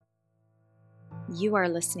You are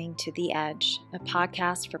listening to The Edge, a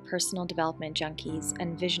podcast for personal development junkies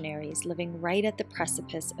and visionaries living right at the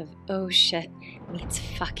precipice of oh shit meets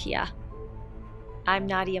fuck yeah. I'm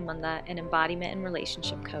Nadia Munda, an embodiment and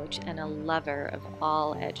relationship coach and a lover of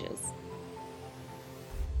all edges.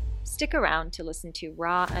 Stick around to listen to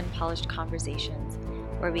raw, unpolished conversations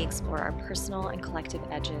where we explore our personal and collective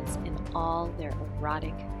edges in all their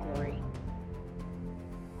erotic glory.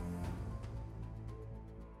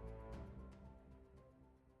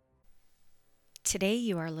 Today,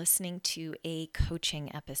 you are listening to a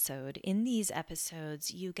coaching episode. In these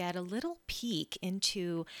episodes, you get a little peek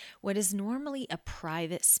into what is normally a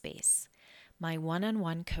private space, my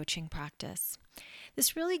one-on-one coaching practice.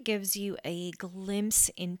 This really gives you a glimpse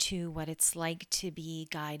into what it's like to be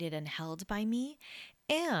guided and held by me,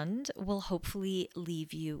 and will hopefully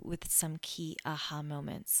leave you with some key aha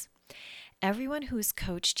moments. Everyone who is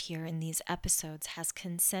coached here in these episodes has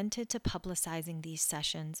consented to publicizing these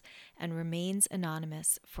sessions and remains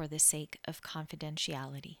anonymous for the sake of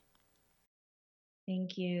confidentiality.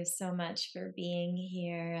 Thank you so much for being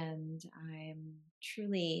here, and I'm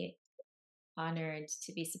truly honored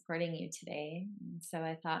to be supporting you today. And so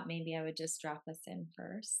I thought maybe I would just drop us in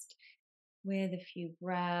first with a few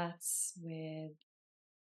breaths, with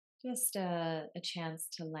just a chance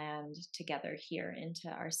to land together here into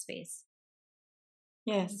our space.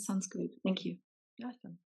 Yes, sounds good. Thank you.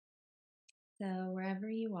 Awesome. So wherever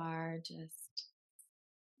you are, just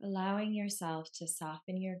allowing yourself to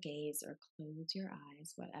soften your gaze or close your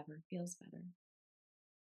eyes, whatever feels better.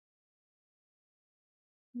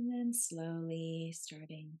 And then slowly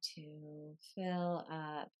starting to fill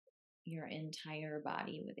up your entire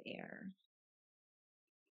body with air.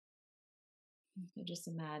 So just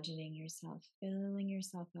imagining yourself filling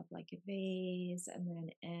yourself up like a vase and then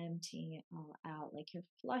emptying it all out, like you're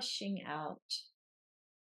flushing out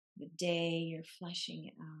the day, you're flushing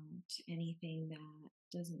out anything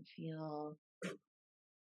that doesn't feel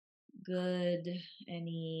good,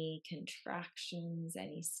 any contractions,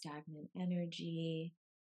 any stagnant energy,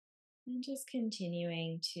 and just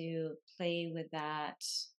continuing to play with that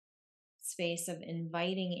space of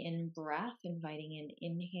inviting in breath, inviting in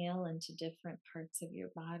inhale into different parts of your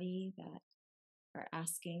body that are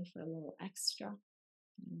asking for a little extra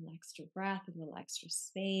breath, a little extra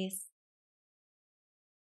space.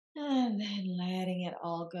 And then letting it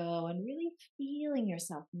all go and really feeling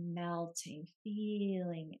yourself melting,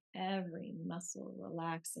 feeling every muscle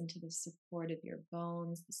relax into the support of your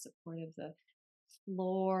bones, the support of the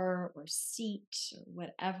floor or seat or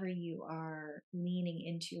whatever you are leaning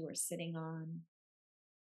into or sitting on.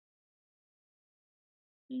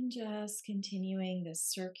 And just continuing the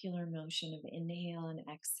circular motion of inhale and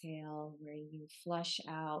exhale where you flush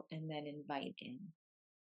out and then invite in.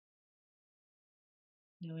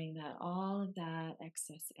 Knowing that all of that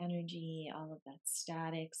excess energy, all of that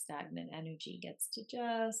stagnant energy gets to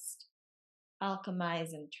just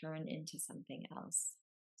alchemize and turn into something else,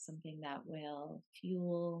 something that will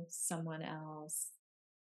fuel someone else,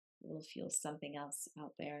 will fuel something else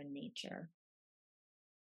out there in nature.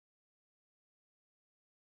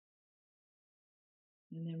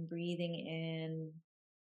 And then breathing in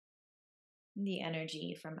the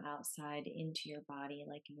energy from outside into your body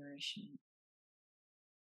like nourishment.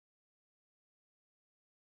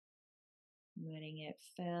 Letting it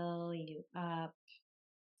fill you up,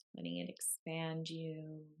 letting it expand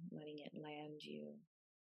you, letting it land you.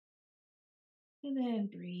 And then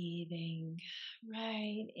breathing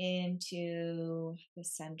right into the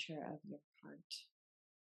center of your heart.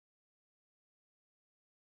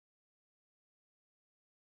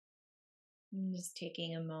 And just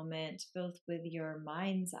taking a moment, both with your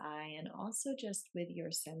mind's eye and also just with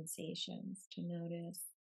your sensations, to notice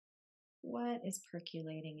what is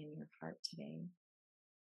percolating in your heart today.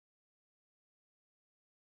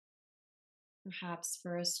 Perhaps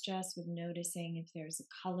first, just with noticing if there's a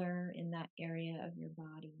color in that area of your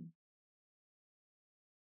body.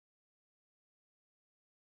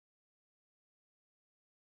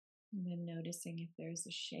 And then noticing if there's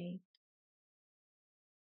a shape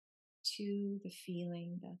to the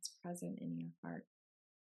feeling that's present in your heart.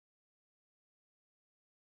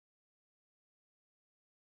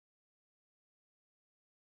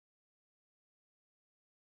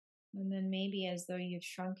 And then maybe as though you've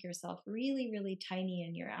shrunk yourself really, really tiny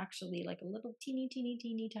and you're actually like a little teeny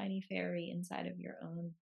tiny fairy inside of your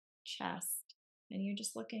own chest. And you're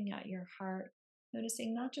just looking at your heart,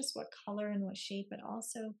 noticing not just what color and what shape, but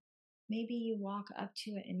also maybe you walk up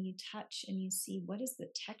to it and you touch and you see what is the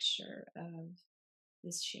texture of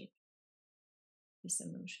this shape, this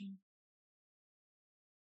emotion.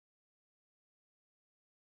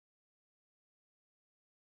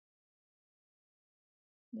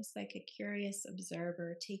 just like a curious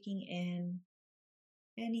observer, taking in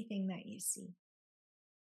anything that you see.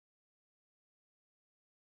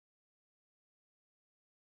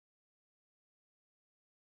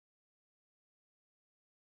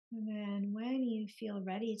 And then when you feel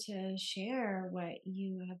ready to share what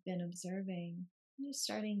you have been observing, you're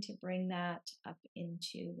starting to bring that up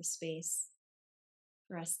into the space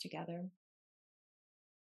for us together.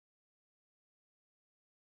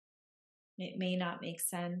 It may not make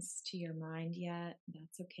sense to your mind yet,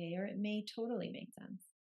 that's okay, or it may totally make sense.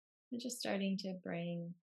 You're just starting to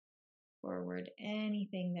bring forward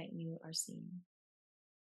anything that you are seeing.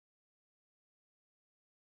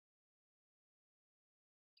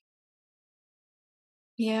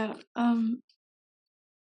 Yeah, I'm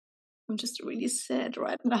just really sad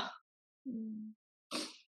right now. Mm.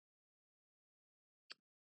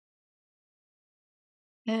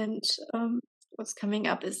 And what's coming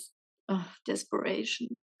up is desperation,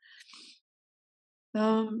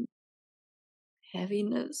 um,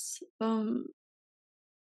 heaviness, and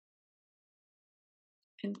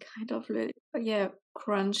kind of yeah,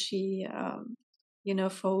 crunchy,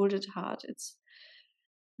 folded heart.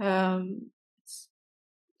 Um, it's,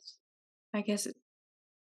 I guess it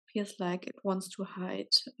feels like it wants to hide.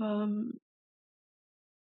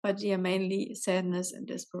 But yeah, mainly sadness and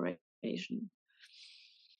desperation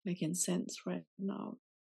I can sense right now.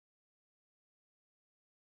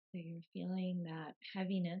 So you're feeling that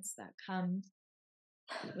heaviness that comes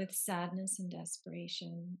with sadness and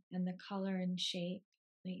desperation, and the color and shape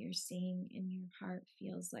that you're seeing in your heart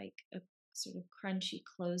feels like a sort of crunchy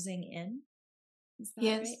closing in. Is that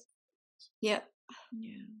right? Yes. Yeah.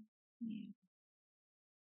 Yeah. Yeah.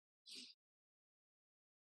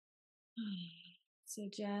 So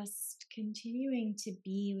just continuing to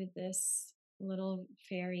be with this little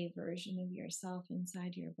fairy version of yourself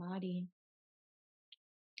inside your body.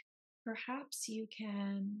 Perhaps you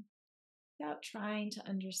can, without trying to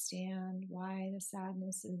understand why the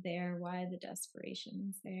sadness is there, why the desperation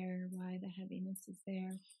is there, why the heaviness is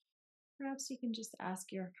there, perhaps you can just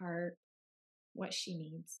ask your heart what she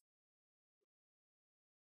needs.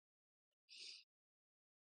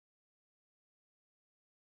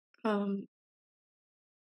 Um,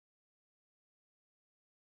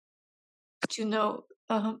 to know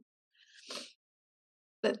that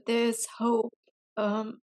there's hope,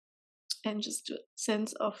 and just a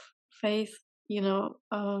sense of faith,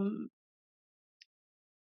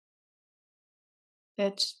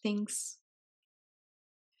 that things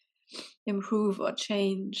improve or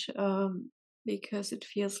change, because it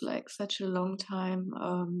feels like such a long time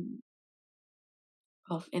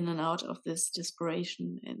of in and out of this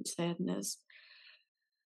desperation and sadness.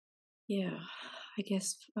 Yeah, I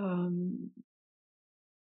guess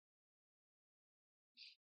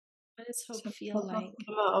What does hope some feel sort of like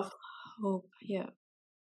glimmer of hope. Yeah,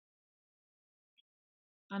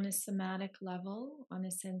 on a somatic level, on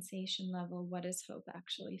a sensation level? What does hope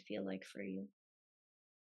actually feel like for you?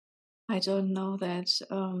 I don't know that.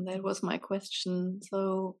 That was my question.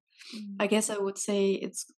 So Mm. I guess I would say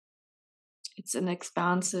it's an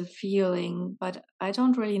expansive feeling, but I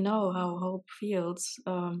don't really know how hope feels.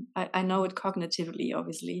 I know it cognitively,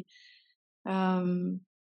 obviously. Um,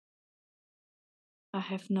 I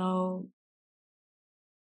have no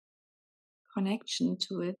connection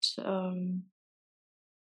to it.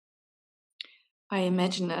 I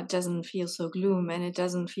imagine that doesn't feel so gloom, and it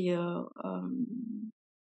doesn't feel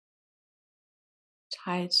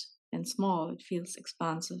tight and small. It feels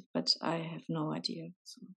expansive, but I have no idea.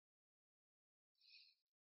 So.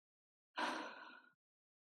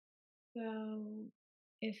 So,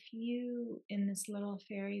 if you, in this little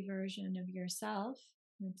fairy version of yourself,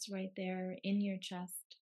 that's right there in your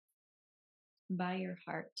chest, by your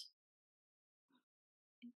heart,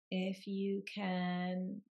 if you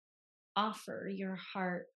can offer your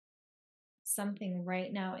heart something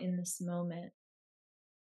right now in this moment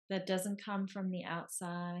that doesn't come from the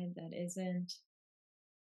outside, that isn't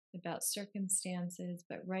about circumstances,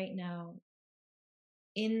 but right now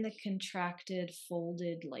in the contracted,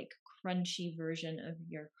 folded, like crunchy version of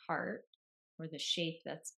your heart, or the shape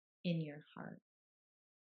that's in your heart,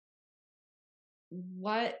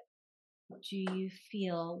 what do you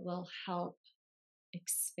feel will help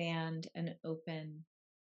expand and open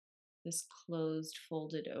this closed,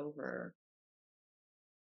 folded over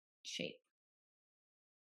shape?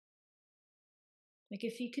 Like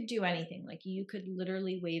if you could do anything, like you could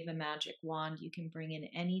literally wave a magic wand, you can bring in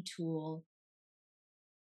any tool,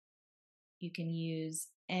 you can use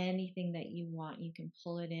anything that you want, you can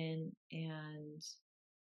pull it in and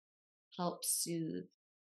help soothe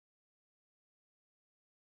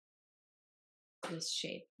this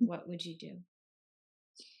shape, what would you do?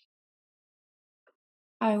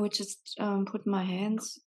 I would just put my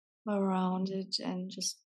hands around it and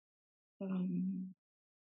just um,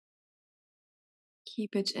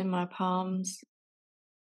 keep it in my palms,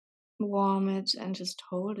 warm it, and just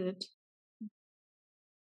hold it.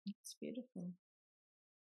 It's beautiful.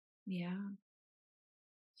 Yeah.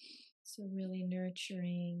 So really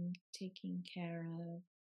nurturing, taking care of,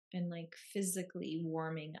 and like physically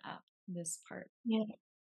warming up this part. Yeah.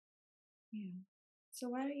 Yeah. So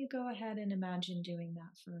why don't you go ahead and imagine doing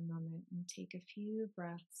that for a moment and take a few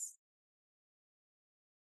breaths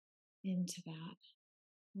into that.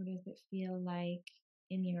 What does it feel like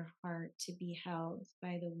in your heart to be held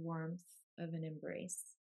by the warmth of an embrace?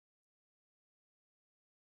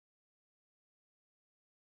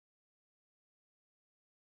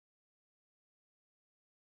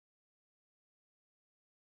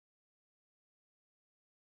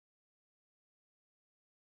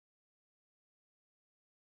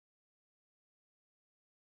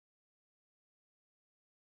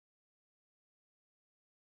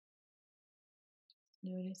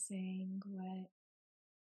 Noticing what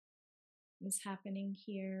is happening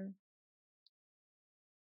here.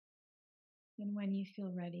 And when you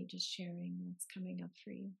feel ready, just sharing what's coming up for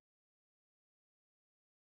you.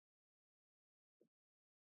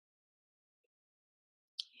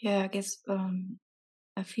 Yeah, I guess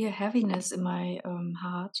I feel heaviness in my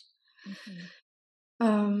heart. Mm-hmm.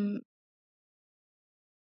 Um,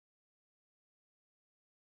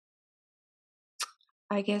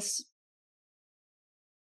 I guess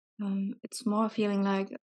it's more feeling like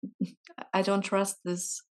I don't trust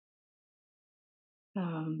this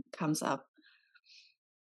comes up.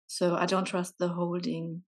 So I don't trust the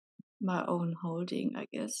holding, my own holding, I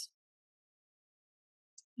guess.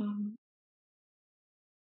 Um,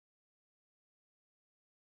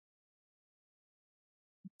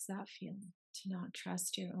 Does that feel to not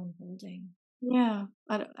trust your own holding? yeah,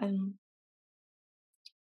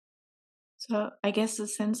 so I guess the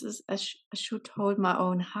sense is I should hold my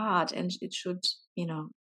own heart, and it should,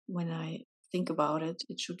 when I think about it,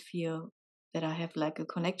 it should feel that I have like a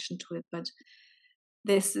connection to it. But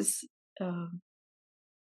this is uh,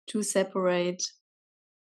 too separate.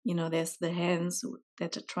 There's the hands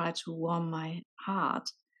that try to warm my heart,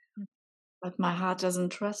 Mm. but my heart doesn't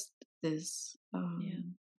trust this. Yeah.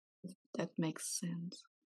 If that makes sense.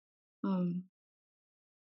 Um,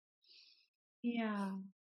 Yeah.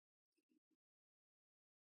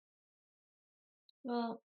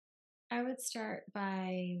 Well, I would start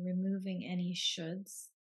by removing any shoulds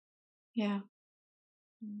yeah.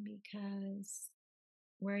 because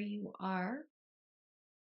where you are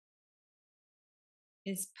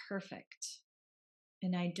is perfect.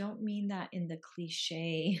 And I don't mean that in the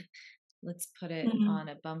cliche, let's put it Mhm. on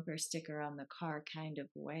a bumper sticker on the car kind of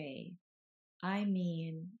way. I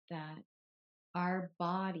mean that our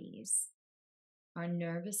bodies, our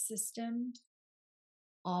nervous system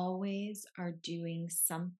always are doing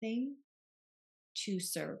something to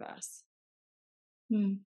serve us.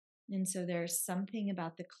 Mm. And so there's something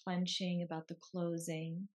about the clenching, about the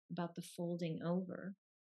closing, about the folding over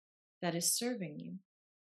that is serving you.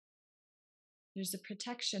 There's a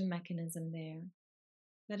protection mechanism there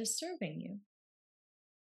that is serving you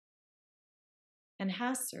and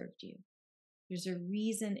has served you. There's a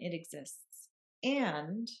reason it exists.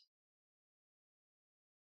 And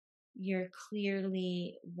you're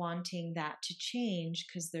clearly wanting that to change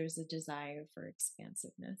because there's a desire for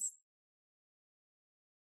expansiveness.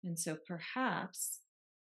 And so perhaps,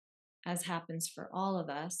 as happens for all of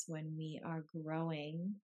us when we are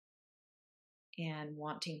growing and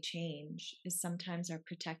wanting change, is sometimes our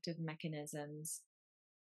protective mechanisms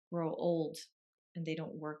grow old and they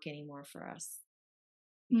don't work anymore for us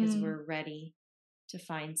because Mm. we're ready to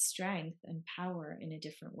find strength and power in a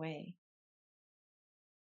different way.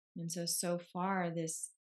 And so far,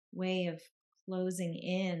 this way of closing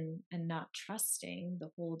in and not trusting the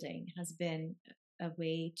holding has been a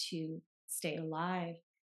way to stay alive,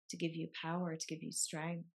 to give you power, to give you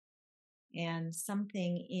strength. And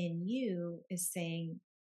something in you is saying,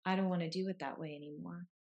 I don't want to do it that way anymore.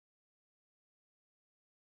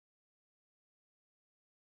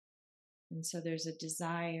 And so there's a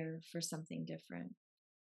desire for something different.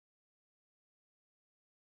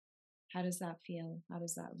 How does that feel? How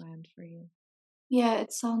does that land for you? Yeah,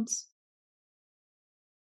 it sounds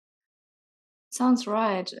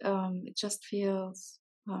right. It just feels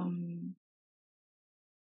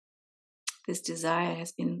this desire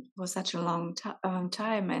has been for such a long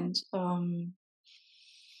time, and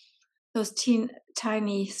those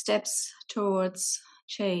tiny steps towards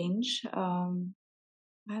change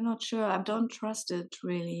I'm not sure. I don't trust it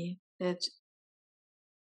really that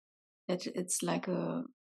it's like a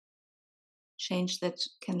change that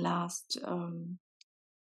can last.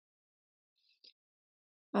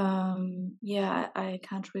 Yeah, I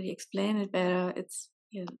can't really explain it better. It's,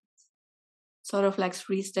 yeah, sort of like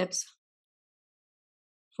 3 steps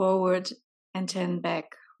forward and 10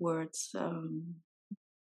 backwards.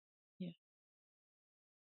 Yeah.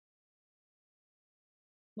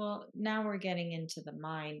 Well, now we're getting into the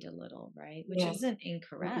mind a little, right? Which Yeah. isn't Okay.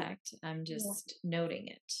 incorrect. I'm Yeah. just noting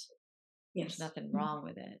it. There's Yes. nothing wrong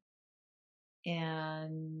with it.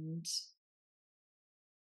 And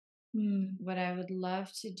Mm. what I would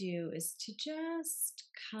love to do is to just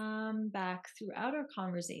come back throughout our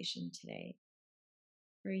conversation today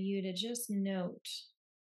for you to just note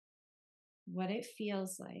what it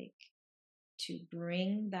feels like to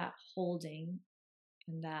bring that holding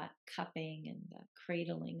and that cupping and that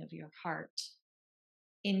cradling of your heart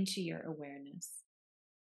into your awareness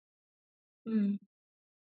Mm.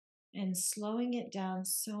 and slowing it down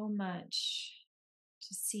so much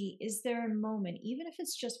to see, is there a moment, even if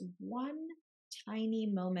it's just one tiny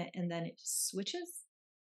moment and then it switches,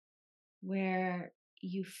 where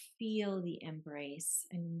you feel the embrace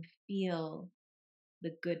and you feel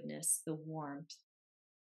the goodness, the warmth,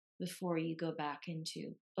 before you go back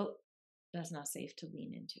into, oh, that's not safe to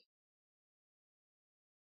lean into.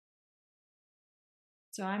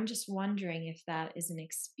 So I'm just wondering if that is an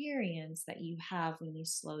experience that you have when you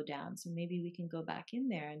slow down. So maybe we can go back in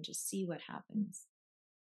there and just see what happens.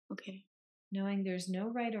 Okay. Knowing there's no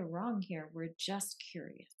right or wrong here, we're just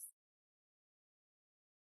curious.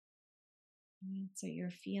 So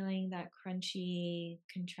you're feeling that crunchy,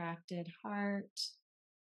 contracted heart.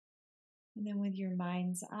 And then with your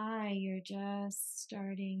mind's eye, you're just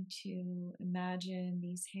starting to imagine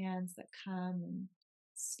these hands that come and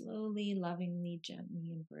slowly, lovingly,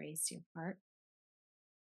 gently embrace your heart.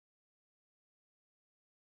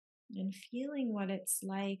 And feeling what it's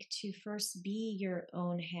like to first be your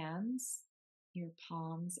own hands, your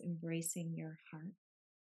palms embracing your heart.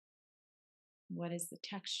 What is the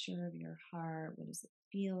texture of your heart? What does it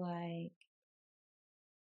feel like?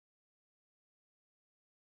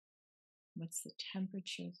 What's the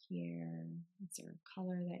temperature here? Is there a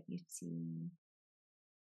color that you see?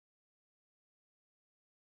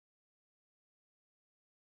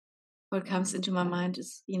 What comes into my mind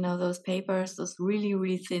is, those papers, those really,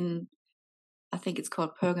 really thin, I think it's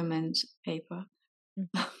called pergament paper.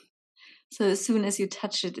 Mhm. So as soon as you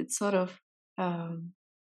touch it, it sort of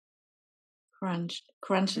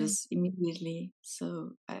crunches immediately.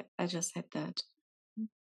 So I just had that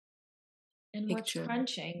And what's picture.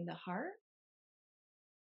 crunching? The heart?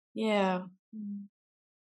 Yeah. Mm.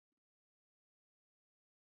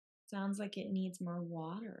 Sounds like it needs more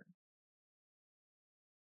water.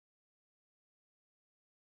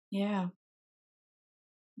 Yeah.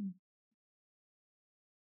 Mm.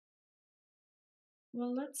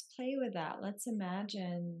 Well, let's play with that. Let's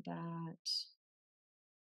imagine that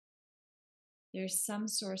there's some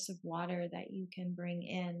source of water that you can bring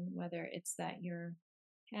in, whether it's that your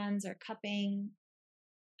hands are cupping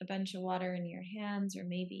a bunch of water in your hands, or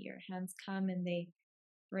maybe your hands come and they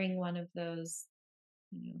bring one of those,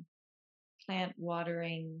 plant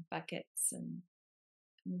watering buckets and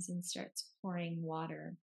comes and starts pouring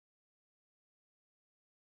water.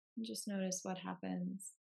 And just notice what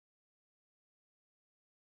happens.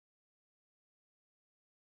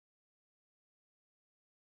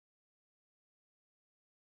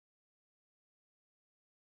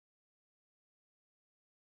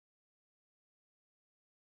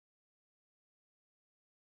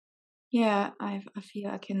 Yeah, I feel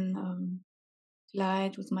I can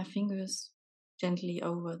glide with my fingers gently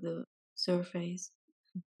over the surface.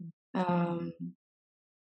 Um,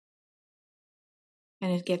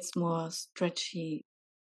 and it gets more stretchy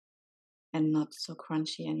and not so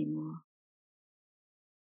crunchy anymore.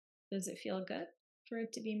 Does it feel good for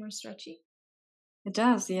it to be more stretchy? It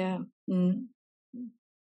does, yeah. Mm. Mm,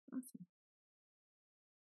 awesome.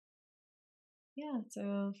 Yeah,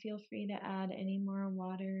 so feel free to add any more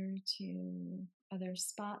water to other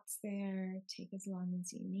spots there. Take as long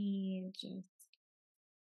as you need, just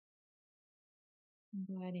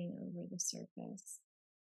gliding over the surface.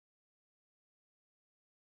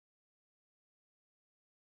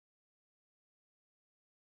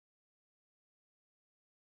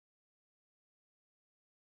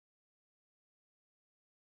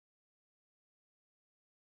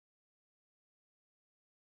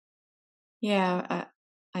 Yeah,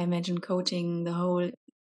 I imagine coating the whole,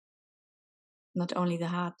 not only the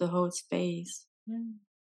heart, the whole space Mm.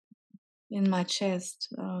 in my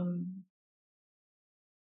chest.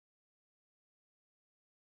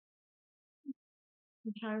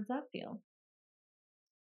 And how does that feel?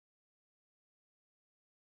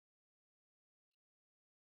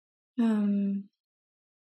 Um,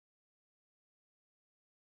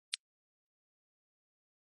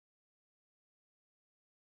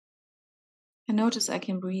 I notice I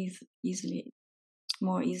can breathe easily,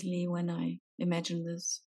 more easily when I imagine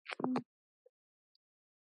this. Well,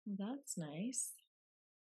 that's nice.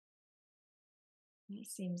 That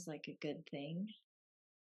seems like a good thing.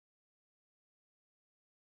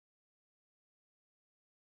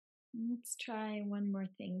 Let's try one more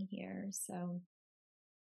thing here. So,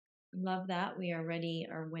 love that we already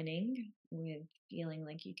are winning with feeling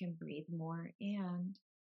like you can breathe more. And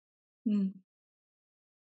Mm.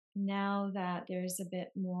 now that there's a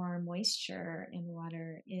bit more moisture and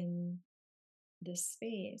water in this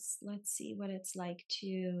space, let's see what it's like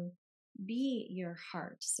to be your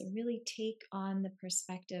heart. So, really take on the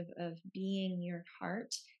perspective of being your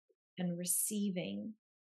heart and receiving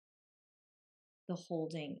the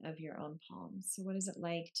holding of your own palms. So, what is it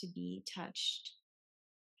like to be touched,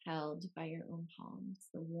 held by your own palms,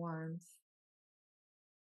 the warmth,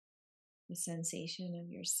 the sensation of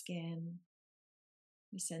your skin,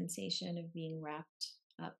 the sensation of being wrapped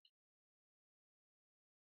up?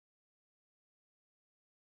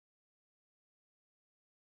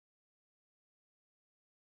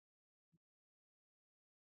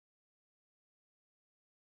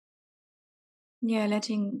 Yeah,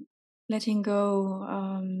 letting go.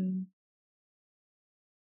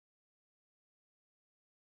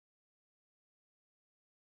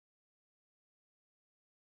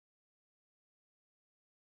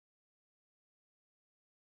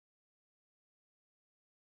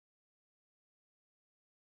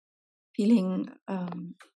 Feeling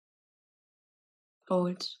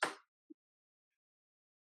hold.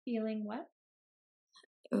 Feeling what?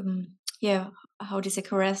 Yeah, how do you say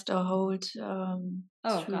caressed or hold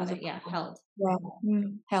Oh, through got the it. Yeah, palm? held. Yeah,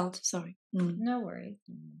 held. Sorry. No worries.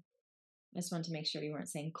 I just wanted to make sure you weren't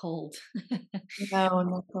saying cold. No,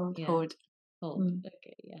 not hold. Yeah, Hold. cold. Mm.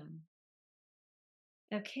 Okay, yeah.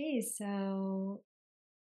 Okay, so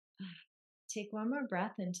take one more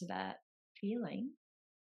breath into that feeling.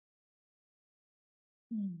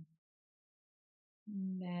 Mm.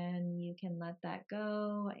 And then you can let that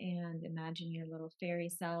go and imagine your little fairy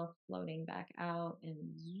self floating back out and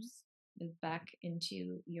is back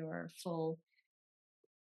into your full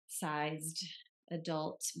sized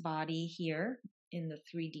adult body here in the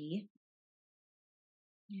 3D.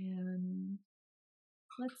 And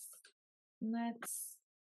let's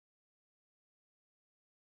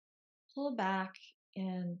pull back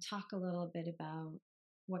and talk a little bit about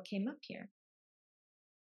what came up here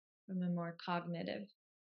from a more cognitive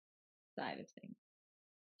side of things.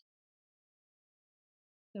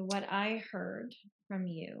 So, what I heard from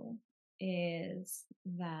you is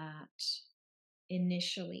that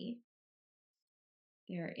initially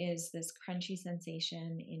there is this crunchy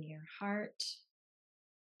sensation in your heart,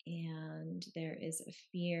 and there is a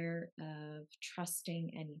fear of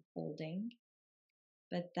trusting and holding.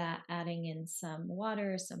 But that adding in some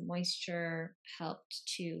water, some moisture helped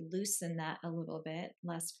to loosen that a little bit,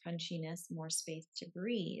 less crunchiness, more space to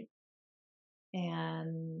breathe.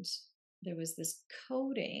 And there was this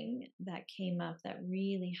coding that came up that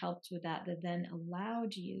really helped with that, that then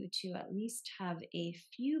allowed you to at least have a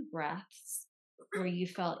few breaths where you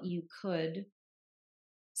felt you could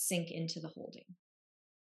sink into the holding.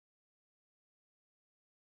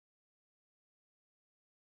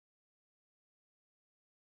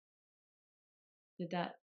 Did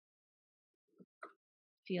that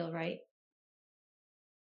feel right?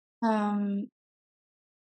 Um,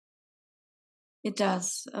 it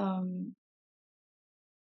does.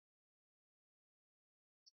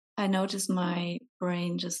 I notice my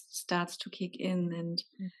brain just starts to kick in and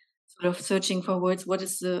sort of searching for words. What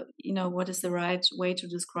is the right way to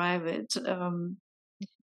describe it?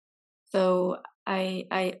 So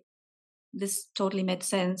I this totally made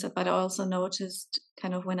sense, but I also noticed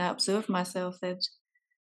kind of when I observe myself that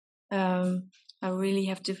um, I really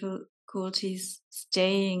have difficulties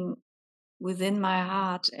staying within my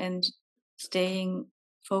heart and staying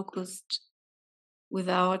focused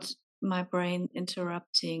without my brain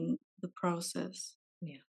interrupting the process.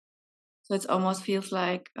 Yeah. So it almost feels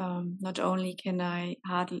like not only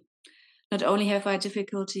have I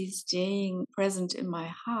difficulty staying present in my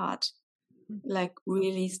heart, like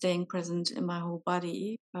really staying present in my whole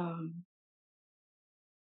body.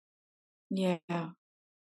 Yeah,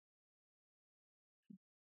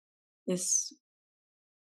 this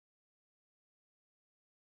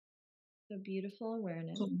So beautiful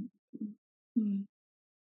awareness. mm,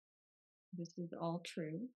 This is all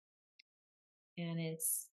true. And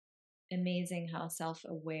it's amazing how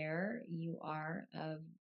self-aware you are of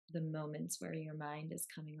the moments where your mind is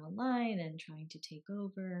coming online and trying to take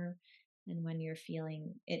over, and when you're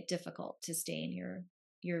feeling it difficult to stay in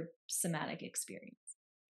your somatic experience.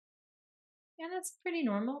 And that's pretty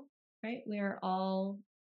normal, right? We are all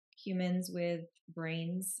humans with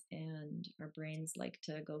brains, and our brains like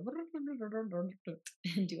to go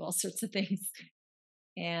and do all sorts of things.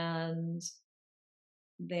 And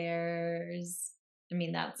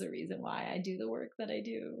that's the reason why I do the work that I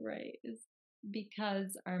do, right? Is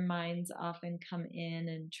because our minds often come in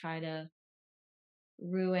and try to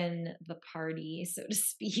ruin the party, so to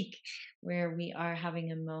speak, where we are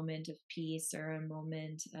having a moment of peace or a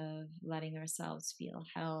moment of letting ourselves feel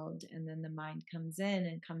held. And then the mind comes in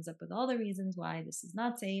and comes up with all the reasons why this is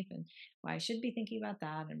not safe and why I should be thinking about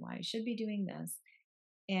that and why I should be doing this.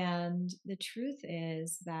 And the truth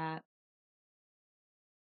is that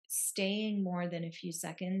staying more than a few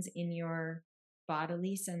seconds in your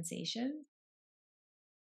bodily sensation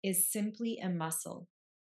is simply a muscle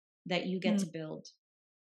that you get to build.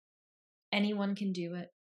 Anyone can do it.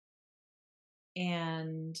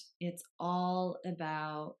 And it's all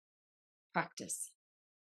about practice.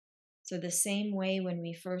 So the same way when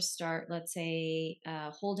we first start, let's say,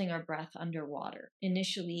 holding our breath underwater,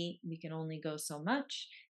 initially we can only go so much.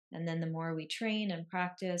 And then the more we train and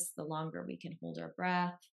practice, the longer we can hold our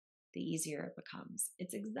breath, the easier it becomes.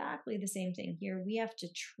 It's exactly the same thing here. We have to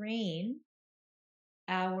train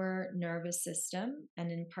our nervous system,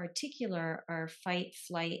 and in particular, our fight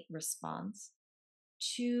flight response,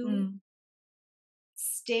 to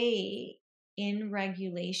stay in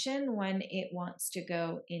regulation when it wants to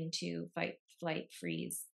go into fight, flight,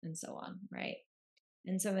 freeze, and so on, right?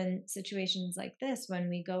 And so in situations like this, when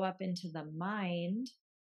we go up into the mind,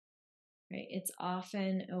 right, it's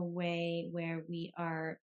often a way where we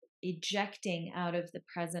are ejecting out of the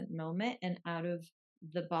present moment and out of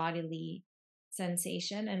the bodily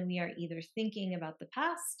sensation. And we are either thinking about the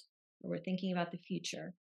past or we're thinking about the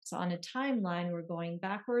future. So on a timeline, we're going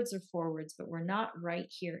backwards or forwards, but we're not right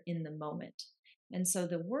here in the moment. And so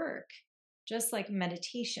the work, just like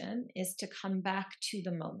meditation, is to come back to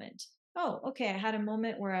the moment. Oh, okay, I had a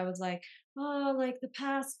moment where I was like, oh, like the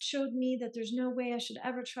past showed me that there's no way I should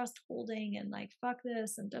ever trust holding, and like, fuck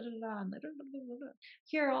this, and da da da, and da, da, da, da, da.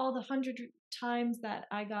 Here are all the 100 times that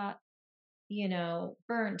I got,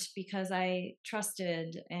 burnt because I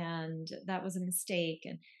trusted and that was a mistake.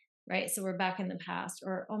 And right. So we're back in the past.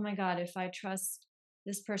 Or, oh my God, if I trust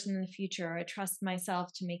this person in the future, or I trust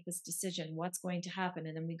myself to make this decision, what's going to happen?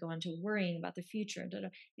 And then we go into worrying about the future. Da, da.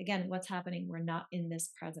 Again, what's happening? We're not in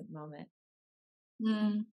this present moment.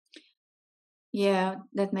 Yeah,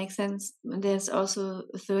 that makes sense. There's also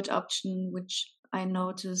a third option, which I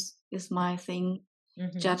notice is my thing,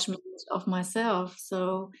 judgment of myself.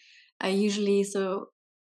 So I usually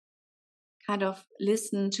kind of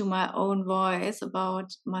listen to my own voice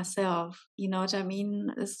about myself. You know what I mean?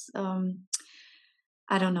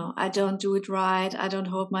 I don't know. I don't do it right. I don't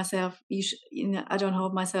hold myself. I don't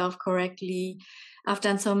hold myself correctly. I've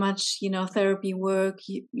done so much, therapy work.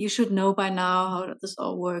 You should know by now how this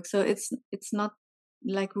all works. So it's not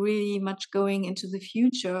like really much going into the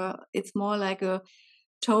future. It's more like a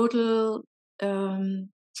total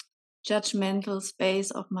judgmental space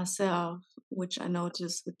of myself, which I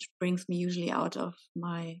notice, which brings me usually out of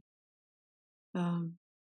my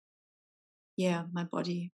my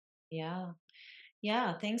body.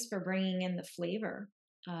 Yeah, thanks for bringing in the flavor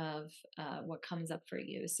of what comes up for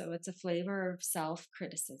you. So it's a flavor of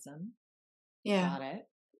self-criticism. Yeah. Got it.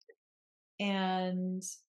 And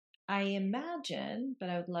I imagine, but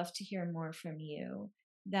I would love to hear more from you,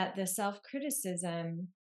 that the self-criticism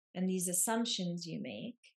and these assumptions you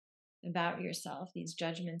make about yourself, these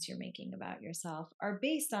judgments you're making about yourself, are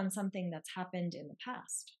based on something that's happened in the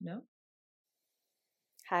past, no?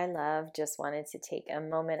 Hi, love. Just wanted to take a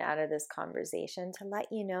moment out of this conversation to let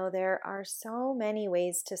you know there are so many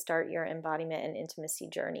ways to start your embodiment and intimacy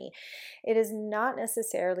journey. It is not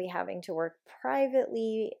necessarily having to work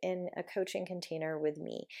privately in a coaching container with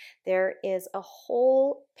me. There is a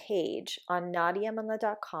whole page on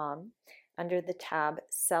nadiamala.com under the tab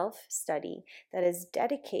Self-Study that is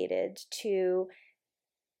dedicated to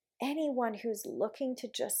anyone who's looking to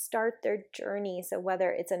just start their journey. So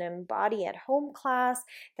whether it's an embody at home class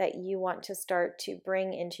that you want to start to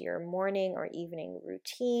bring into your morning or evening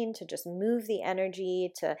routine to just move the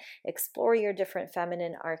energy, to explore your different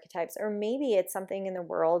feminine archetypes, or maybe it's something in the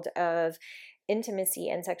world of intimacy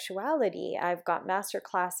and sexuality. I've got master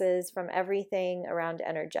classes from everything around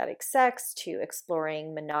energetic sex to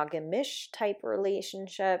exploring monogamish type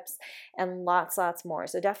relationships and lots more.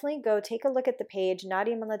 So definitely go take a look at the page,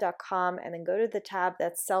 nadiamunla.com, and then go to the tab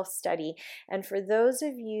that's self-study. And for those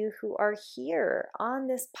of you who are here on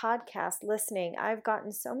this podcast listening, I've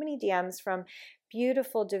gotten so many DMs from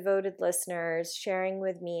beautiful, devoted listeners sharing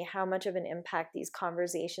with me how much of an impact these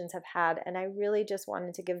conversations have had. And I really just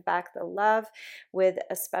wanted to give back the love with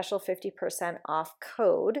a special 50% off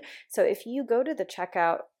code. So if you go to the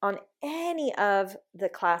checkout on any of the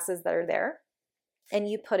classes that are there and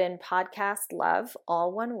you put in podcast love,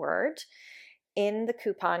 all one word, in the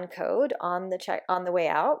coupon code on the way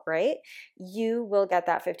out, right? You will get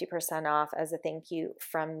that 50% off as a thank you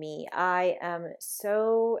from me. I am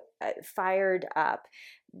so fired up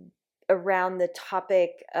around the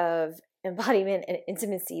topic of embodiment and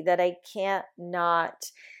intimacy that I can't not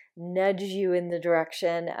nudge you in the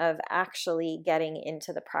direction of actually getting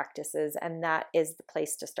into the practices, and that is the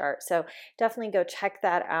place to start. So definitely go check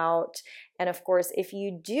that out. And of course, if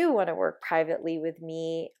you do want to work privately with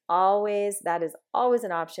me, that is always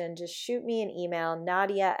an option. Just shoot me an email,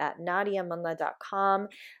 nadia@nadiamunla.com.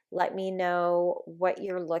 Let me know what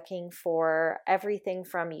you're looking for. Everything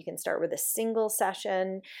from, you can start with a single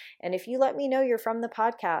session. And if you let me know you're from the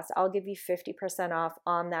podcast, I'll give you 50% off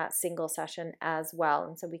on that single session as well.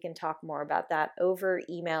 And so we can talk more about that over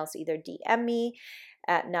email. So either DM me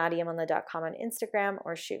at nadiamunla.com on Instagram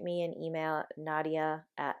or shoot me an email,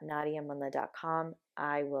 nadia@nadiamunla.com.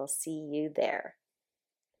 I will see you there.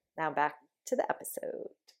 Now back to the episode.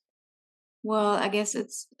 Well, I guess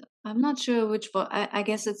I'm not sure which voice. I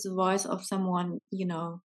guess it's the voice of someone,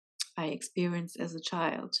 I experienced as a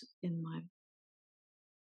child in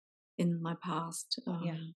my past.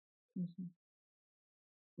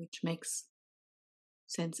 Which makes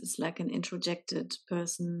sense. It's like an introjected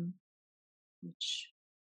person,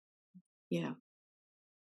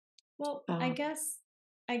 Well, I guess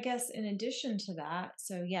in addition to that,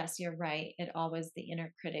 so yes, you're right. The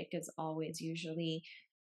inner critic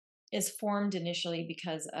is formed initially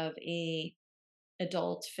because of a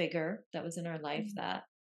adult figure that was in our life that,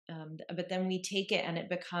 but then we take it and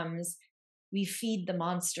we feed the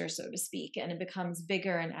monster, so to speak, and it becomes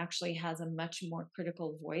bigger and actually has a much more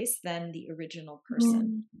critical voice than the original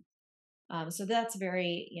person. So that's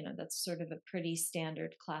that's sort of a pretty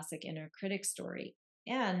standard classic inner critic story.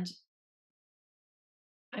 And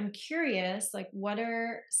I'm curious, what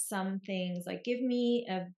are some things, give me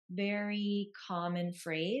a very common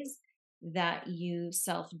phrase that you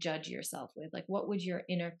self-judge yourself with. What would your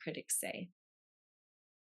inner critic say?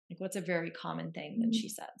 What's a very common thing that she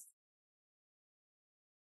says?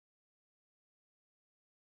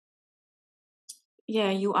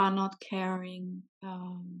 Yeah, you are not caring.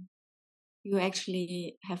 You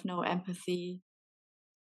actually have no empathy.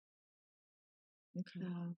 Okay.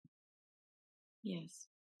 Yes.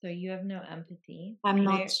 So you have no empathy. I'm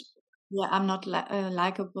not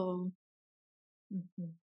likable.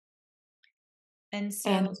 Mm-hmm. And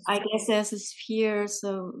I guess there's this fear.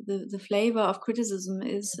 So the flavor of criticism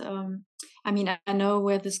is, I know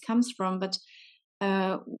where this comes from, but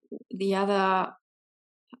the other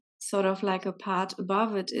sort of like a part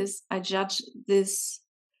above it is I judge this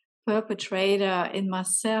perpetrator in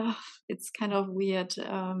myself. It's kind of weird.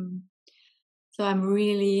 So I'm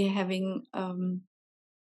really having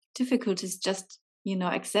difficulties just,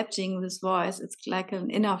 accepting this voice. It's like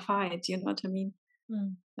an inner fight, you know what I mean?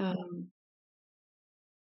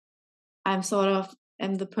 I'm sort of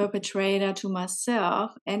am the perpetrator to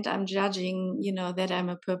myself, and I'm judging, that I'm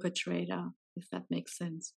a perpetrator, if that makes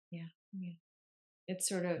sense. Yeah. It's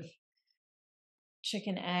sort of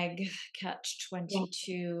chicken egg catch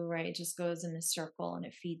 22, right? It just goes in a circle and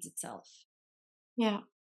it feeds itself. Yeah.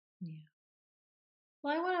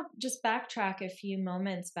 Well, I want to just backtrack a few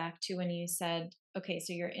moments back to when you said, okay,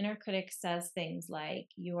 so your inner critic says things like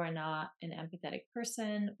you are not an empathetic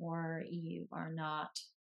person, or you are not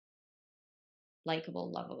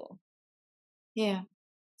likable, lovable. Yeah.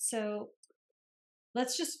 So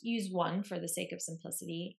let's just use one for the sake of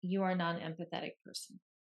simplicity. You are not an empathetic person.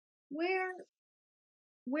 Where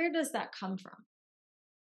does that come from?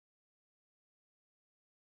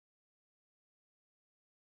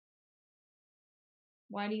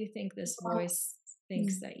 Why do you think this voice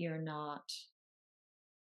thinks that you're not?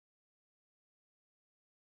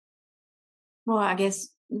 Well, I guess,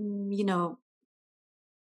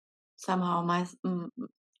 somehow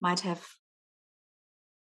might have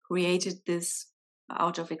created this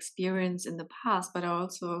out of experience in the past, but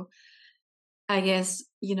also, I guess,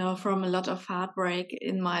 from a lot of heartbreak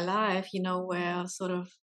in my life, where sort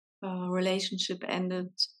of relationship ended,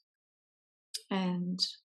 and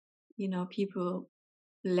people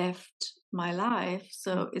left my life.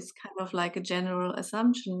 So it's kind of like a general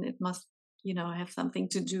assumption it must have something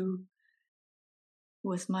to do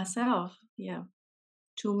with myself. Yeah,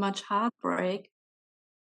 too much heartbreak.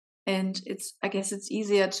 And I guess it's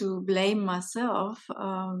easier to blame myself,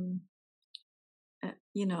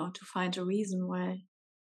 to find a reason why,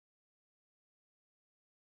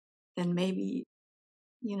 than maybe,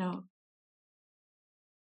 you know,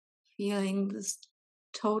 feeling this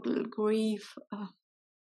total grief.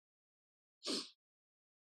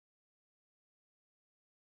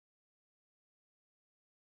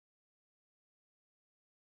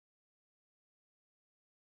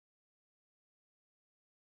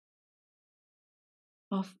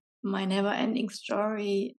 Of my never ending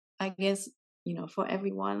story, I guess, for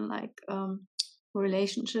everyone, like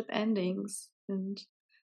relationship endings and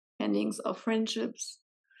endings of friendships.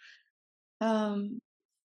 Um,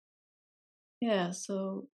 yeah,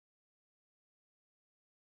 so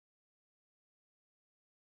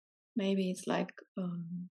maybe it's like,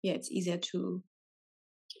 yeah, it's easier to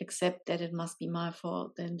accept that it must be my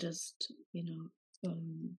fault than just,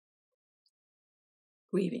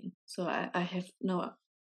 grieving. So I have no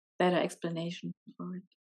better explanation for it.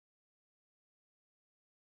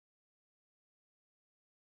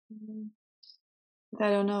 Mhm. I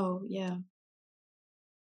don't know. Yeah.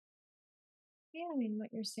 Yeah, I mean, what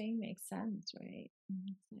you're saying makes sense, right?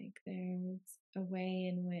 It's like there's a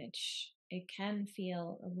way in which it can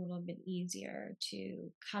feel a little bit easier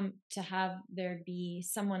to come to have there be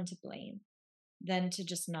someone to blame than to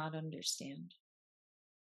just not understand.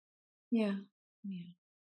 Yeah. Yeah,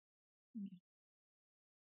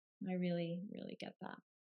 I really, really get that.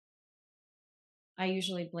 I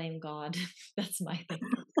usually blame God. That's my thing.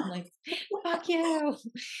 I'm like, fuck you.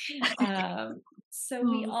 Um, so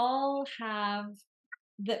we Mm. all have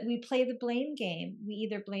that we play the blame game. We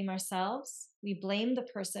either blame ourselves, we blame the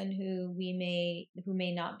person who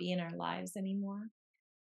may not be in our lives anymore,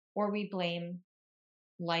 or we blame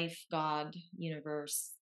life, God,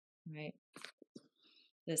 universe, right?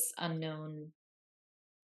 This unknown,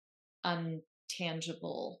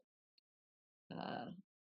 untangible uh,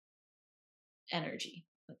 energy,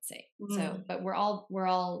 let's say. So, Mm. but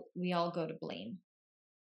we all go to blame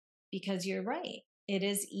because you're right. It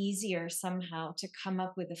is easier somehow to come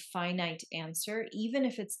up with a finite answer, even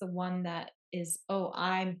if it's the one that is, oh,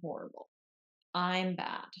 I'm horrible, I'm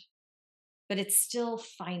bad, but it's still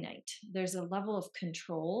finite. There's a level of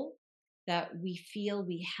control that we feel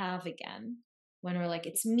we have again when we're like,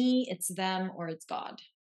 it's me, it's them, or it's God.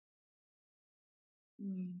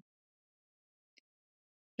 Mm.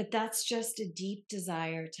 But that's just a deep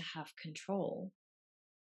desire to have control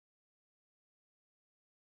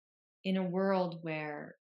in a world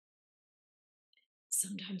where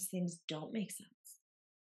sometimes things don't make sense.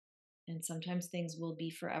 And sometimes things will be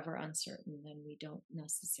forever uncertain and we don't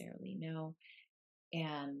necessarily know.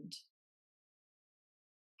 And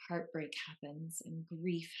heartbreak happens and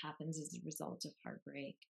grief happens as a result of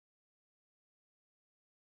heartbreak.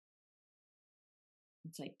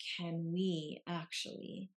 It's like, can we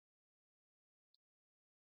actually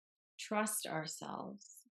trust ourselves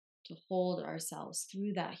to hold ourselves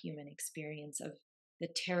through that human experience of the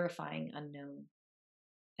terrifying unknown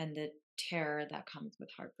and the terror that comes with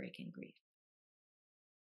heartbreak and grief?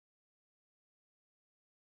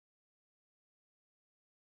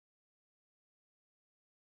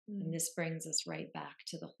 And Mm. this brings us right back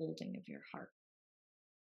to the holding of your heart.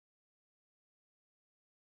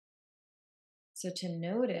 So to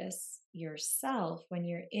notice yourself when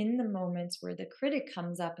you're in the moments where the critic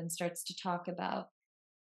comes up and starts to talk about,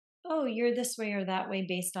 oh, you're this way or that way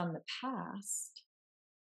based on the past,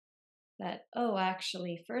 that, oh,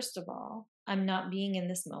 actually, first of all, I'm not being in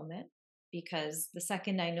this moment because the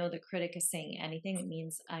second I know the critic is saying anything, it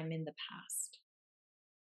means I'm in the past.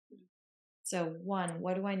 So, one,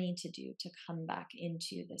 what do I need to do to come back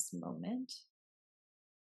into this moment?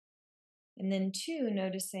 And then two,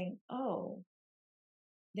 noticing, oh,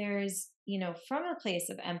 there's, from a place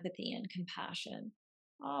of empathy and compassion,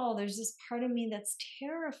 oh, there's this part of me that's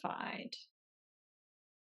terrified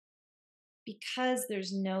because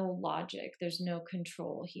there's no logic, there's no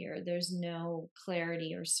control here, there's no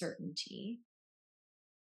clarity or certainty.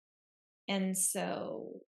 And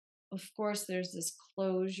so, of course, there's this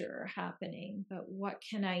closure happening, but what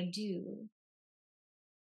can I do?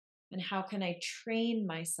 And how can I train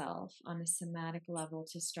myself on a somatic level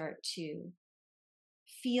to start to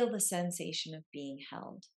feel the sensation of being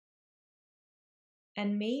held?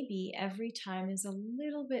 And maybe every time is a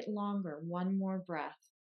little bit longer, one more breath.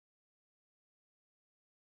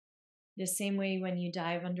 The same way when you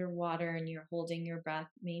dive underwater and you're holding your breath,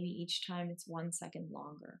 maybe each time it's 1 second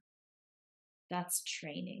longer. That's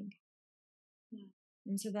training.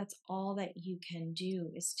 And so that's all that you can do,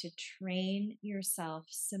 is to train yourself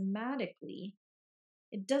somatically.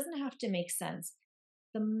 It doesn't have to make sense.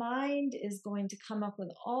 The mind is going to come up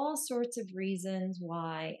with all sorts of reasons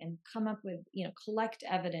why, and come up with, collect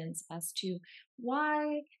evidence as to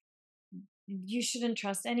why you shouldn't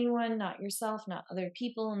trust anyone, not yourself, not other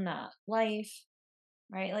people, not life,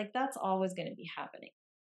 right? Like, that's always going to be happening.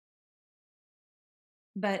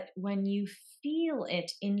 But when you feel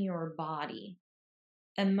it in your body,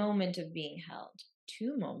 a moment of being held,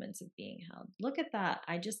 2 moments of being held. Look at that.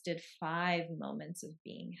 I just did 5 moments of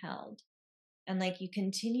being held. And like, you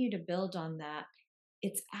continue to build on that,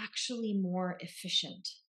 it's actually more efficient.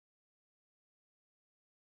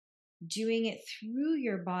 Doing it through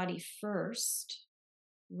your body first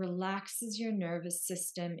relaxes your nervous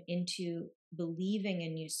system into believing a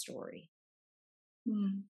new story.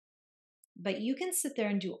 But you can sit there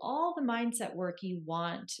and do all the mindset work you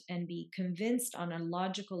want and be convinced on a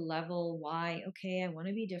logical level why, okay, I want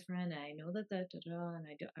to be different. And I know that, and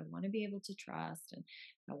I want to be able to trust, and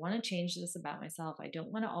I want to change this about myself. I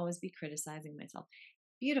don't want to always be criticizing myself.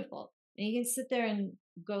 Beautiful. And you can sit there and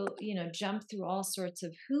go, jump through all sorts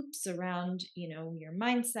of hoops around, your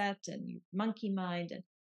mindset and your monkey mind.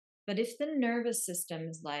 But if the nervous system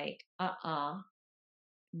is like,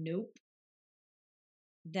 nope,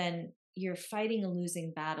 then you're fighting a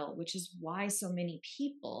losing battle, which is why so many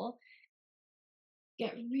people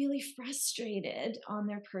get really frustrated on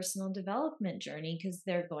their personal development journey, because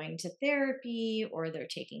they're going to therapy, or they're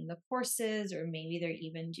taking the courses, or maybe they're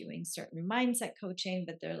even doing certain mindset coaching,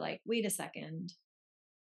 but they're like, wait a second,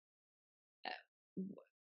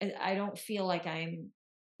 I don't feel like I'm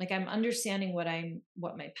understanding what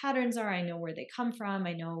my patterns are. I know where they come from.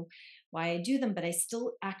 I know why I do them, but I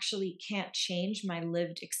still actually can't change my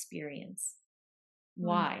lived experience.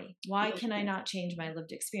 Why? Why can I not change my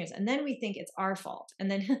lived experience? And then we think it's our fault. And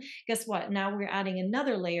then guess what? Now we're adding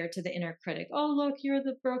another layer to the inner critic. Oh, look, you're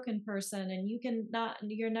the broken person, and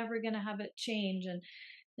you're never going to have it change. And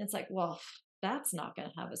it's like, well, that's not going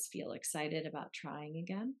to have us feel excited about trying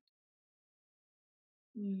again.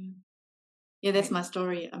 Yeah, that's my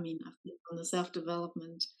story. I mean, I've been on the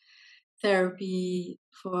self-development therapy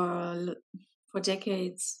for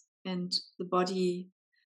decades, and the body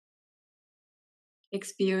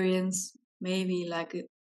experience maybe like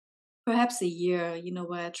perhaps a year,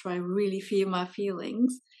 where I try really feel my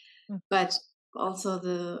feelings, but also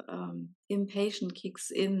the impatient kicks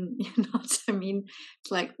in. You know what I mean?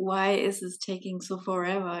 It's like, why is this taking so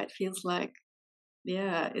forever? It feels like,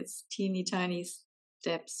 it's teeny tiny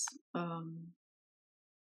steps.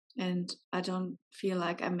 And I don't feel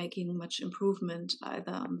like I'm making much improvement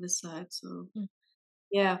either on this side. So,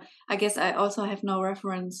 I guess I also have no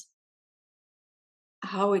reference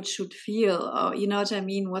how it should feel, or you know what I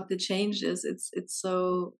mean, what the change is. It's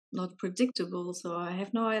so not predictable. So I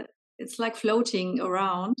have no. It's like floating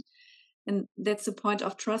around, and that's the point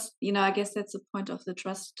of trust. I guess that's the point of the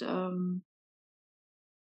trust. How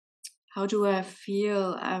do I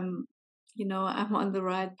feel? I'm on the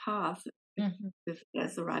right path. If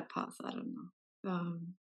there's the right path, I don't know.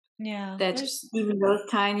 That even those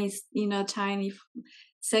tiny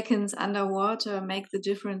seconds underwater make the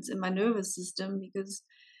difference in my nervous system, because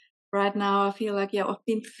right now I feel like, I've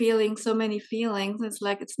been feeling so many feelings. It's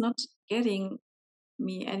like, it's not getting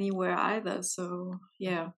me anywhere either. So,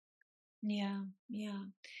 yeah.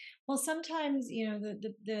 Well, sometimes,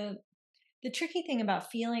 the tricky thing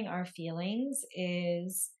about feeling our feelings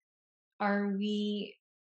is, are we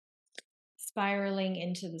spiraling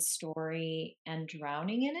into the story and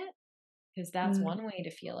drowning in it? Because that's one way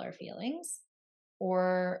to feel our feelings.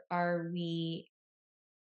 Or are we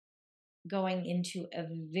going into a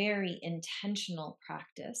very intentional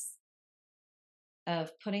practice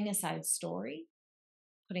of putting aside story,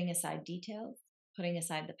 putting aside details, putting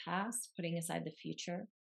aside the past, putting aside the future,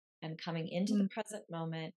 and coming into the present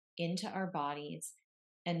moment, into our bodies,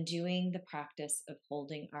 and doing the practice of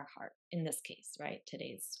holding our heart? In this case, right?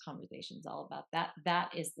 Today's conversation is all about that.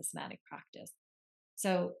 That is the somatic practice.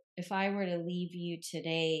 So if I were to leave you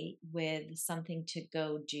today with something to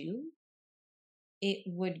go do, it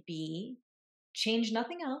would be change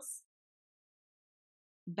nothing else,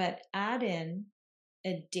 but add in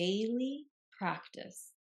a daily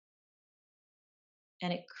practice.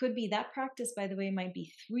 And it could be, that practice, by the way, might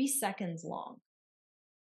be 3 seconds long.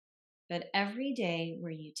 But every day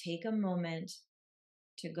where you take a moment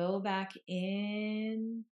to go back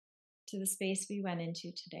in to the space we went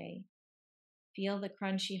into today, feel the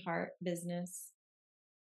crunchy heart business,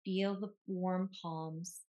 feel the warm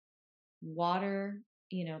palms, water,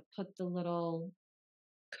 put the little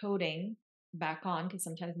coating back on because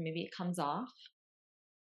sometimes maybe it comes off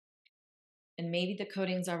and maybe the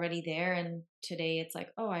coating's already there. And today it's like,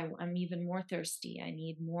 oh, I'm even more thirsty. I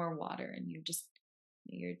need more water. And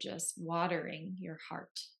you're just watering your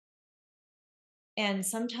heart. And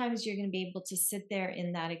sometimes you're going to be able to sit there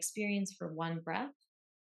in that experience for one breath.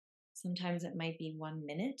 Sometimes it might be 1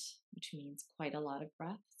 minute, which means quite a lot of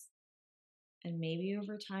breaths. And maybe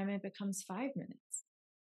over time it becomes 5 minutes.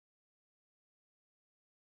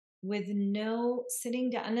 With no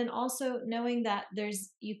sitting down. And then also knowing that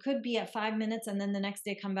you could be at 5 minutes and then the next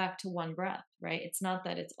day come back to one breath, right? It's not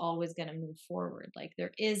that it's always going to move forward. Like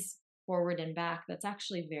there is forward and back. That's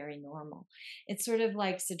actually very normal. It's sort of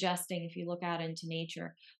like suggesting, if you look out into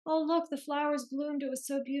nature, oh, look, the flowers bloomed. It was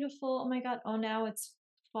so beautiful. Oh my God. Oh, now it's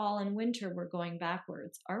fall and winter. We're going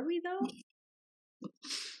backwards. Are we though?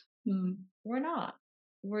 We're not.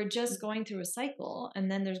 We're just going through a cycle and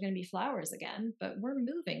then there's going to be flowers again, but we're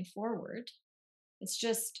moving forward.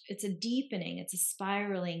 It's a deepening, it's a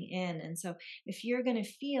spiraling in. And so if you're going to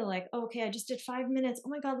feel like, oh, okay, I just did 5 minutes. Oh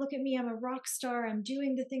my God, look at me. I'm a rock star. I'm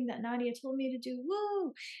doing the thing that Nadia told me to do.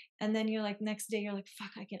 Woo. And then you're like, next day, you're like,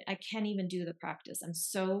 fuck, I can't even do the practice. I'm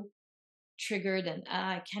so triggered and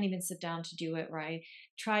I can't even sit down to do it. Or I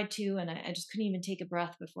tried to, and I just couldn't even take a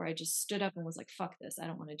breath before I just stood up and was like, fuck this. I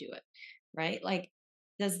don't want to do it. Right? Like,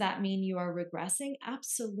 does that mean you are regressing?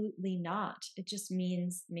 Absolutely not. It just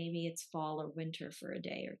means maybe it's fall or winter for a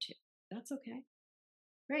day or two. That's okay.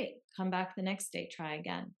 Great. Come back the next day, try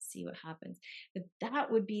again, see what happens. But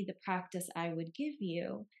that would be the practice I would give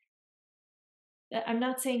you. I'm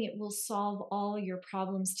not saying it will solve all your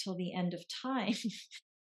problems till the end of time.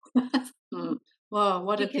 Wow,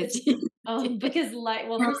 what a pity. Because first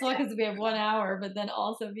of all, because we have 1 hour, but then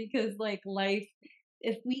also because life,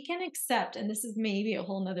 if we can accept, and this is maybe a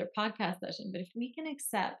whole nother podcast session, but if we can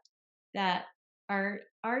accept that our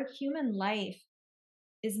human life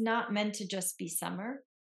is not meant to just be summer,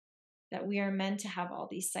 that we are meant to have all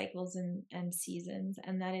these cycles and seasons,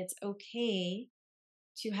 and that it's okay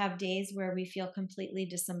to have days where we feel completely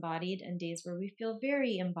disembodied and days where we feel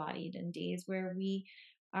very embodied and days where we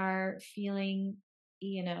are feeling,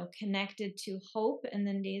 connected to hope, and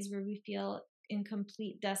then days where we feel in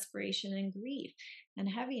complete desperation and grief and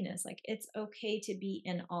heaviness. Like it's okay to be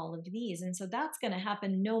in all of these. And so that's going to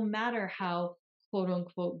happen no matter how quote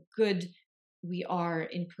unquote good we are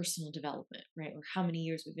in personal development, right? Or how many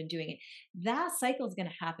years we've been doing it. That cycle is going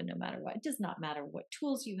to happen no matter what. It does not matter what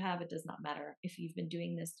tools you have. It does not matter if you've been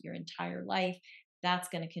doing this your entire life. That's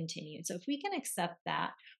going to continue. So if we can accept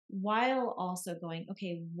that while also going,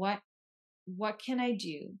 okay, what can I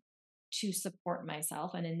do to support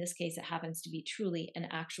myself? And in this case, it happens to be truly an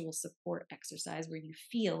actual support exercise where you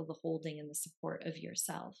feel the holding and the support of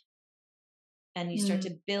yourself. And you start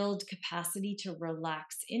to build capacity to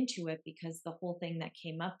relax into it, because the whole thing that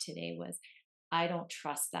came up today was, I don't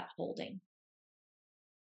trust that holding.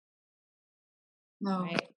 No.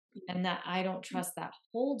 Right? And that I don't trust that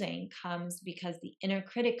holding comes because the inner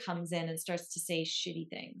critic comes in and starts to say shitty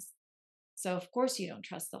things. So of course you don't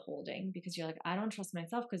trust the holding, because you're like, I don't trust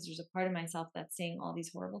myself because there's a part of myself that's saying all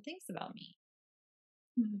these horrible things about me.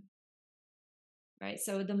 Right?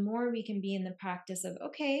 So the more we can be in the practice of,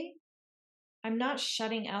 okay, I'm not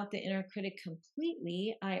shutting out the inner critic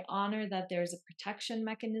completely. I honor that there's a protection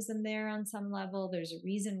mechanism there on some level. There's a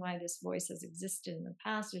reason why this voice has existed in the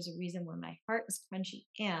past. There's a reason why my heart is crunchy.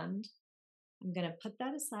 And I'm going to put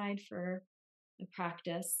that aside for a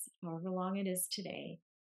practice, however long it is today.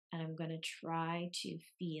 And I'm going to try to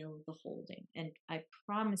feel the holding. And I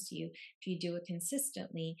promise you, if you do it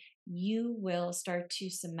consistently, you will start to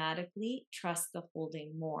somatically trust the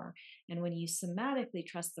holding more. And when you somatically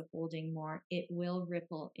trust the holding more, it will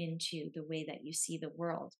ripple into the way that you see the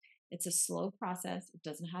world. It's a slow process. It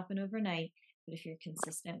doesn't happen overnight. But if you're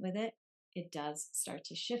consistent with it, it does start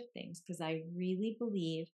to shift things. Because I really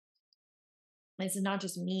believe, this is not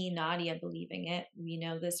just me, Nadia, believing it. We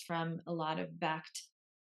know this from a lot of backed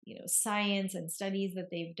science and studies that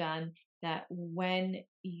they've done, that when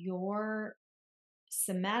your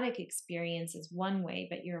somatic experience is one way,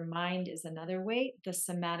 but your mind is another way, the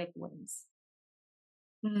somatic wins.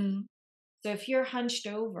 So if you're hunched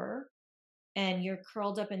over and you're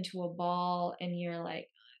curled up into a ball and you're like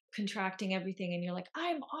contracting everything and you're like,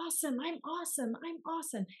 I'm awesome, I'm awesome, I'm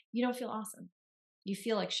awesome. You don't feel awesome. You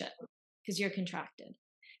feel like shit because you're contracted.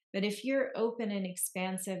 But if you're open and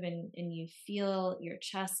expansive and you feel your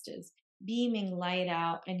chest is beaming light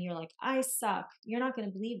out and you're like, I suck, you're not going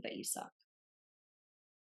to believe that you suck.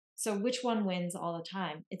 So which one wins all the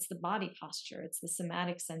time? It's the body posture. It's the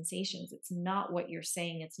somatic sensations. It's not what you're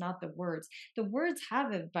saying. It's not the words. The words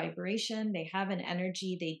have a vibration. They have an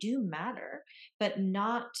energy. They do matter, but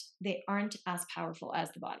they aren't as powerful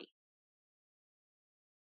as the body.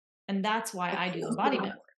 And that's why I do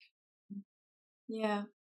embodiment work. Yeah.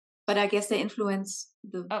 But I guess they influence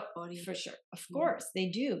the body. For sure. Of course they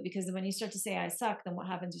do. Because when you start to say I suck, then what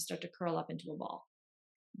happens? You start to curl up into a ball.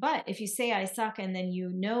 But if you say I suck and then you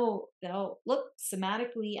know that, oh, look,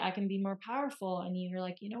 somatically I can be more powerful, and you're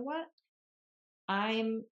like, you know what?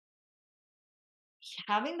 I'm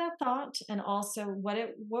having that thought, and also what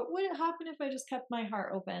would happen if I just kept my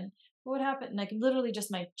heart open? What would happen? Like literally just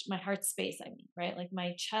my heart space, I mean, right? Like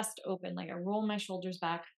my chest open, like I roll my shoulders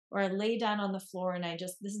back, or I lay down on the floor and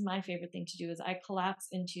this is my favorite thing to do, is I collapse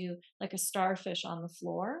into like a starfish on the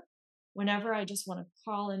floor whenever I just want to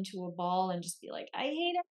crawl into a ball and just be like, I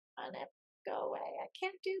hate it. Go away. I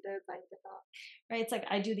can't do this. I cannot. Right? It's like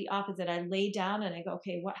I do the opposite. I lay down and I go,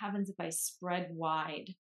 okay, what happens if I spread wide?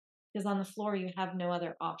 Because on the floor you have no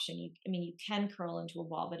other option. You can curl into a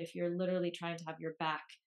ball, but if you're literally trying to have your back,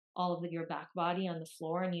 all of your back body on the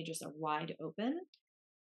floor, and you just are wide open,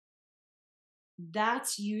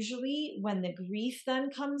 that's usually when the grief then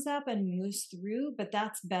comes up and moves through. But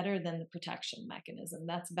that's better than the protection mechanism.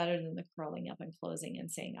 That's better than the curling up and closing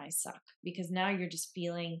and saying I suck, because now you're just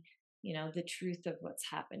feeling, the truth of what's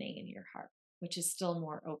happening in your heart, which is still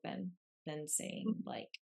more open than saying like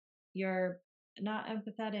you're not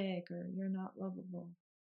empathetic or you're not lovable.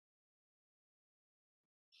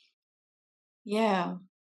 Yeah.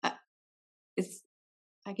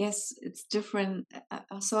 I guess it's different.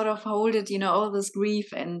 I sort of hold it, all this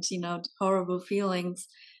grief and, horrible feelings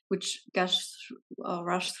which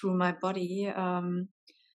rush through my body.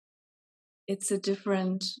 It's a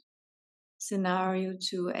different scenario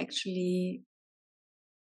to actually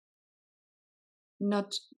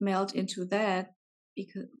not melt into that,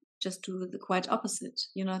 because just do the quite opposite,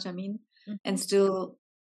 you know what I mean? Mm-hmm. And still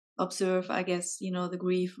observe, I guess, the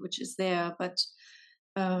grief which is there, but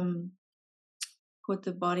put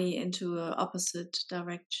the body into an opposite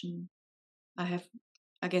direction. I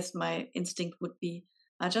guess my instinct would be,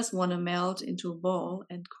 I just want to melt into a ball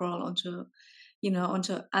and crawl onto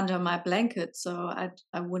under my blanket, so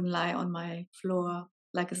I wouldn't lie on my floor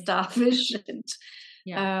like a starfish. And,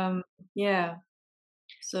 yeah.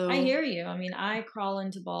 So I hear you. I mean, I crawl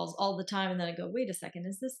into balls all the time, and then I go, wait a second,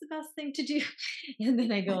 is this the best thing to do? And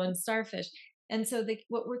then I go and starfish. And so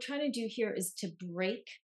what we're trying to do here is to break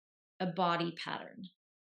a body pattern.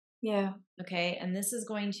 Yeah. Okay. And this is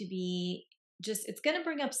going to be it's going to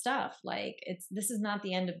bring up stuff like this is not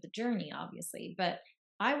the end of the journey, obviously, but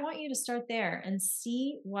I want you to start there and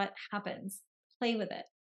see what happens. Play with it.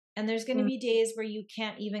 And there's going to be days where you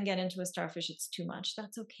can't even get into a starfish. It's too much.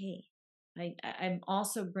 That's okay. I'm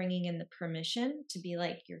also bringing in the permission to be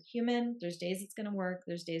like, you're human. There's days it's going to work.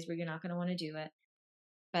 There's days where you're not going to want to do it.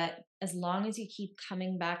 But as long as you keep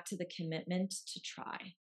coming back to the commitment to try,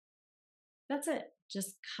 that's it.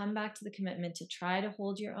 Just come back to the commitment to try to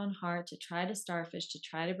hold your own heart, to try to starfish, to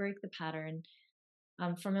try to break the pattern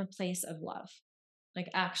from a place of love. Like,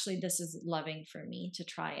 actually, this is loving for me to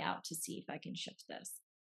try out to see if I can shift this.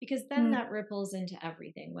 Because then that ripples into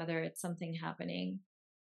everything, whether it's something happening,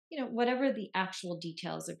 whatever the actual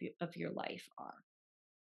details of your life are.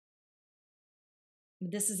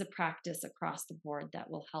 This is a practice across the board that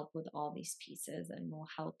will help with all these pieces and will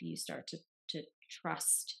help you start to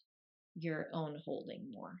trust your own holding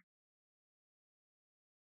more.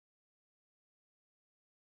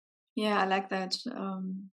 Yeah, I like that,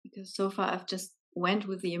 because so far I've just went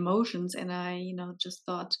with the emotions, and I, just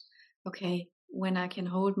thought, okay, when I can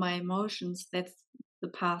hold my emotions, that's the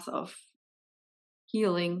path of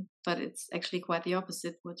healing. But it's actually quite the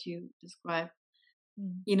opposite what you describe.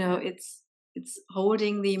 It's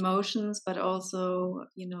holding the emotions, but also,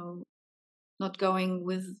 not going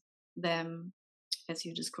with them as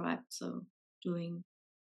you described. So doing,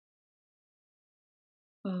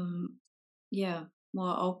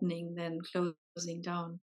 more opening than closing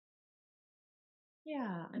down.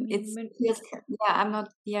 Yeah, I'm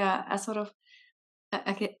not. Yeah, I sort of.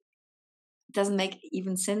 It doesn't make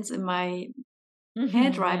even sense in my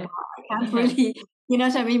head right now. I can't really, you know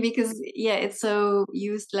what I mean? Because it's so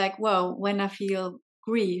used. Like, well, when I feel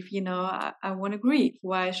grief, I want to grieve.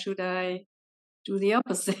 Why should I do the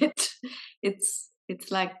opposite? It's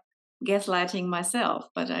like gaslighting myself.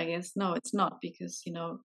 But I guess no, it's not, because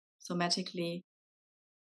somatically,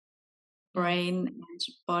 brain and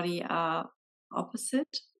body are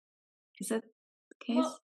opposite. Is that the case?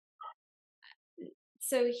 Well,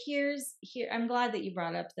 So here I'm glad that you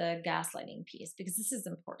brought up the gaslighting piece, because this is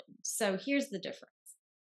important. So here's the difference.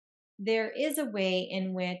 There is a way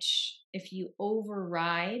in which, if you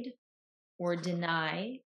override or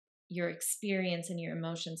deny your experience and your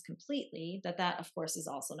emotions completely, that of course is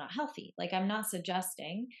also not healthy. Like, I'm not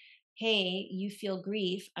suggesting, hey, you feel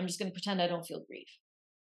grief, I'm just going to pretend I don't feel grief.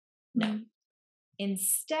 No. Mm.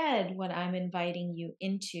 Instead, what I'm inviting you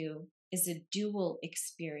into is a dual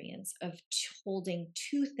experience of holding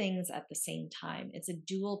two things at the same time. It's a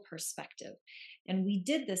dual perspective. And we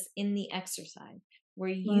did this in the exercise where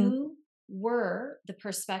Mm. you were the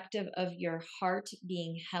perspective of your heart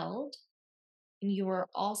being held, and you were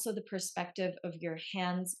also the perspective of your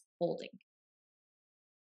hands holding.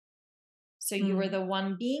 So you were Mm. the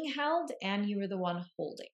one being held and you were the one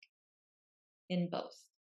holding in both.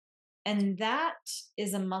 And that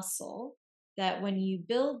is a muscle that, when you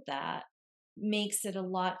build that, makes it a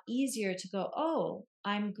lot easier to go, oh,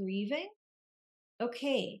 I'm grieving.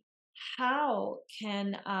 Okay, how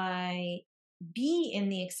can I be in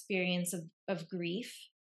the experience of grief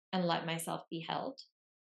and let myself be held?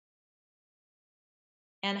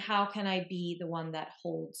 And how can I be the one that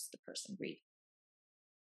holds the person grieving?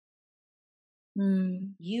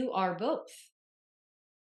 Mm. You are both.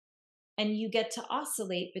 And you get to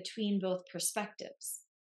oscillate between both perspectives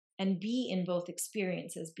and be in both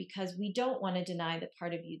experiences, because we don't want to deny the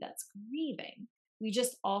part of you that's grieving. We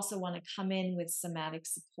just also want to come in with somatic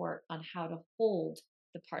support on how to hold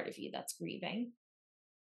the part of you that's grieving,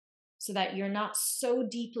 so that you're not so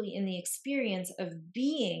deeply in the experience of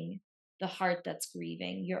being the heart that's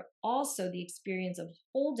grieving. You're also the experience of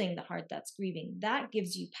holding the heart that's grieving. That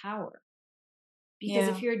gives you power. Because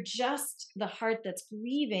if Yeah. you're just the heart that's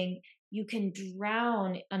grieving, you can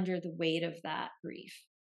drown under the weight of that grief.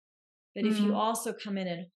 But if you Mm. also come in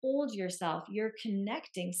and hold yourself, you're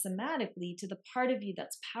connecting somatically to the part of you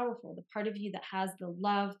that's powerful, the part of you that has the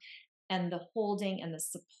love and the holding and the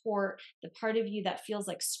support, the part of you that feels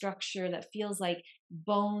like structure, that feels like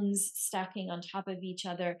bones stacking on top of each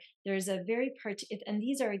other. There's a very part, and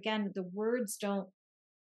these are, again, the words don't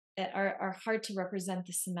are hard to represent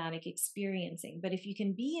the somatic experiencing. But if you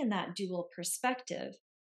can be in that dual perspective,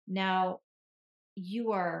 now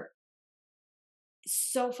you are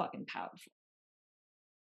so fucking powerful.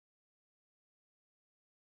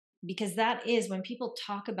 Because that is, when people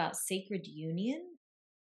talk about sacred union,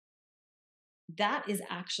 that is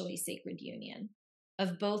actually sacred union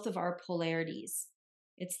of both of our polarities.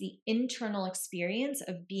 It's the internal experience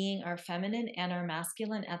of being our feminine and our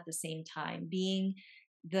masculine at the same time, being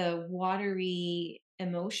the watery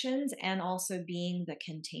emotions and also being the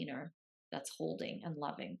container that's holding and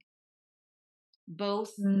loving.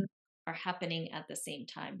 Both Mm. are happening at the same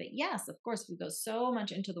time. But yes, of course, we go so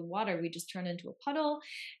much into the water, we just turn into a puddle,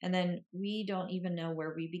 and then we don't even know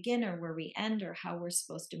where we begin or where we end or how we're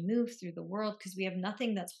supposed to move through the world, because we have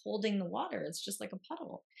nothing that's holding the water. It's just like a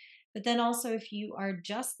puddle. But then also, if you are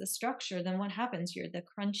just the structure, then what happens? You're the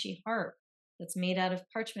crunchy heart that's made out of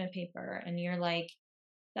parchment paper, and you're like,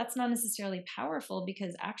 that's not necessarily powerful,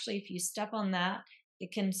 because actually, if you step on that,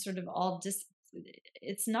 it can sort of all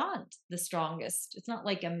it's not the strongest. It's not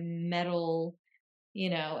like a metal,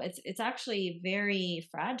 it's actually very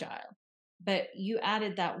fragile. But you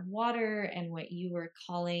added that water and what you were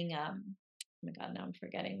calling, oh my God, now I'm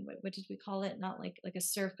forgetting. What did we call it? Not like a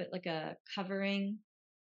surf, but like a covering.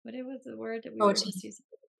 What it was the word that we were Coaching. just using?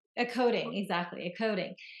 A coating, exactly, a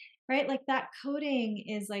coating. Right? Like, that coating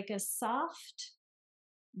is like a soft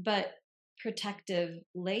but protective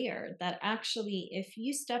layer that actually, if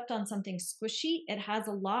you stepped on something squishy, it has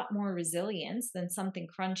a lot more resilience than something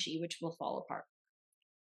crunchy, which will fall apart.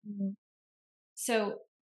 Mm. So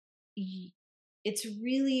it's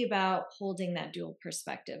really about holding that dual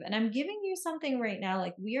perspective. And I'm giving you something right now,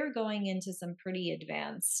 like, we are going into some pretty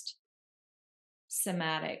advanced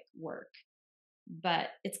somatic work, but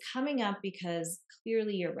it's coming up because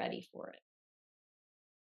clearly you're ready for it.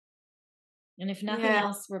 And if nothing Yeah.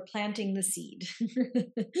 else, we're planting the seed.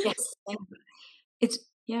 Yes. It's,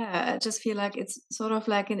 yeah, I just feel like it's sort of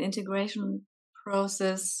like an integration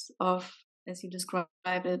process of, as you described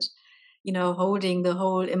it, holding the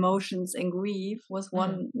whole emotions and grief was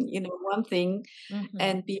Mm. one thing. Mm-hmm.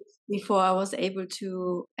 And before I was able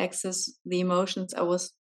to access the emotions, I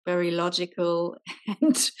was very logical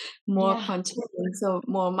and more Yeah. contained, so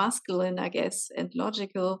more masculine, I guess, and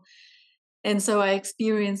logical. And so I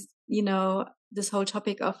experienced, this whole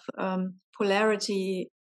topic of polarity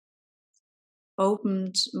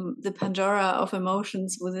opened the Pandora of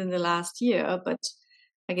emotions within the last year. But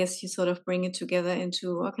I guess you sort of bring it together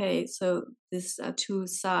into, okay, so these are two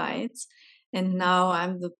sides. And now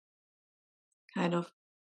I'm the kind of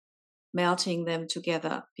melting them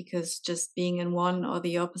together, because just being in one or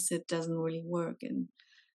the opposite doesn't really work. And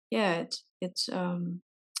yeah,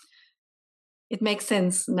 it makes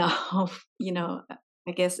sense now.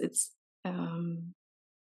 I guess it's a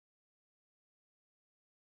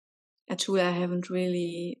tool I haven't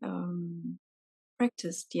really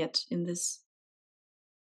practiced yet in this.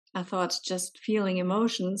 I thought just feeling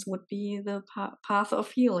emotions would be the path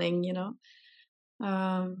of healing,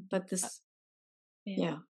 but this,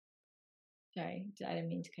 yeah. Sorry, I didn't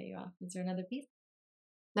mean to cut you off. Is there another piece?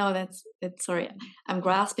 No, that's it. Sorry, I'm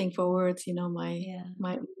grasping for words. My Yeah.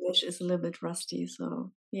 my English is a little bit rusty,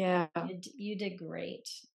 so yeah. You did great,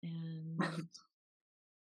 and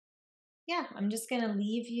yeah, I'm just gonna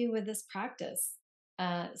leave you with this practice.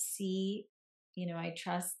 See, I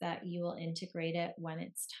trust that you will integrate it when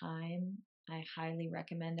it's time. I highly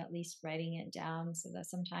recommend at least writing it down, so that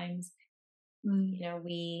sometimes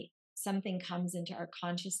something comes into our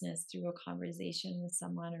consciousness through a conversation with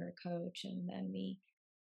someone or a coach, and then we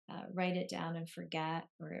write it down and forget,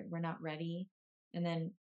 or we're not ready, and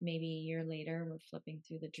then maybe a year later we're flipping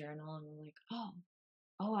through the journal and we're like,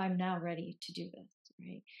 oh, I'm now ready to do this,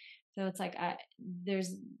 right? So it's like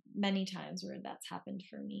there's many times where that's happened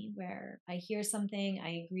for me, where I hear something,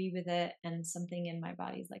 I agree with it, and something in my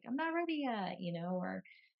body's like, I'm not ready yet, or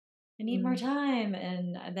I need more time,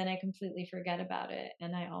 and then I completely forget about it.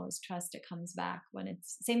 And I always trust it comes back when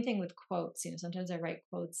it's same thing with quotes. Sometimes I write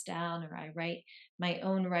quotes down, or I write my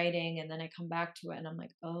own writing, and then I come back to it and I'm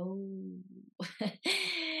like, oh.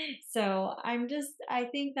 So I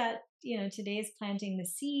think that, today's planting the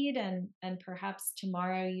seed, and perhaps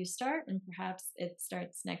tomorrow you start, and perhaps it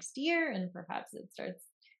starts next year, and perhaps it starts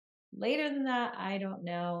later than that. I don't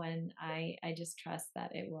know. And I just trust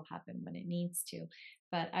that it will happen when it needs to.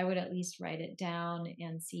 But I would at least write it down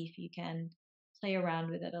and see if you can play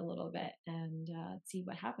around with it a little bit and see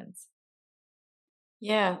what happens.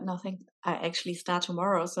 Yeah, nothing. I actually start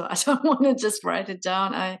tomorrow, so I don't want to just write it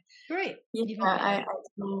down. Great. Yeah,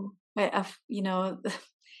 I've,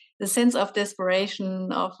 the sense of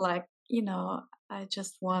desperation of like, I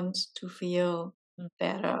just want to feel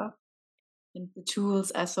better. And the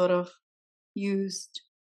tools I sort of used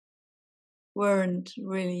weren't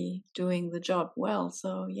really doing the job well.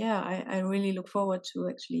 So yeah, I really look forward to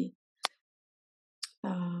actually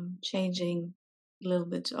changing a little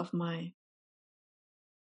bit of my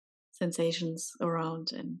sensations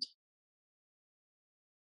around. And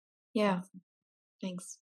yeah,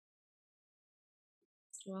 thanks.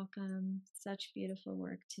 Welcome. Such beautiful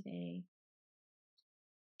work today.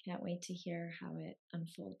 Can't wait to hear how it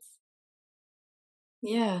unfolds.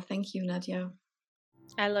 Yeah, thank you, Nadia.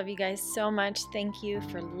 I love you guys so much. Thank you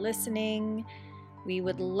for listening. We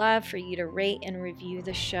would love for you to rate and review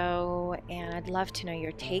the show, and I'd love to know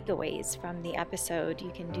your takeaways from the episode.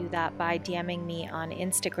 You can do that by DMing me on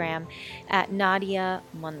Instagram at Nadia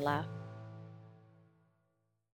Munla.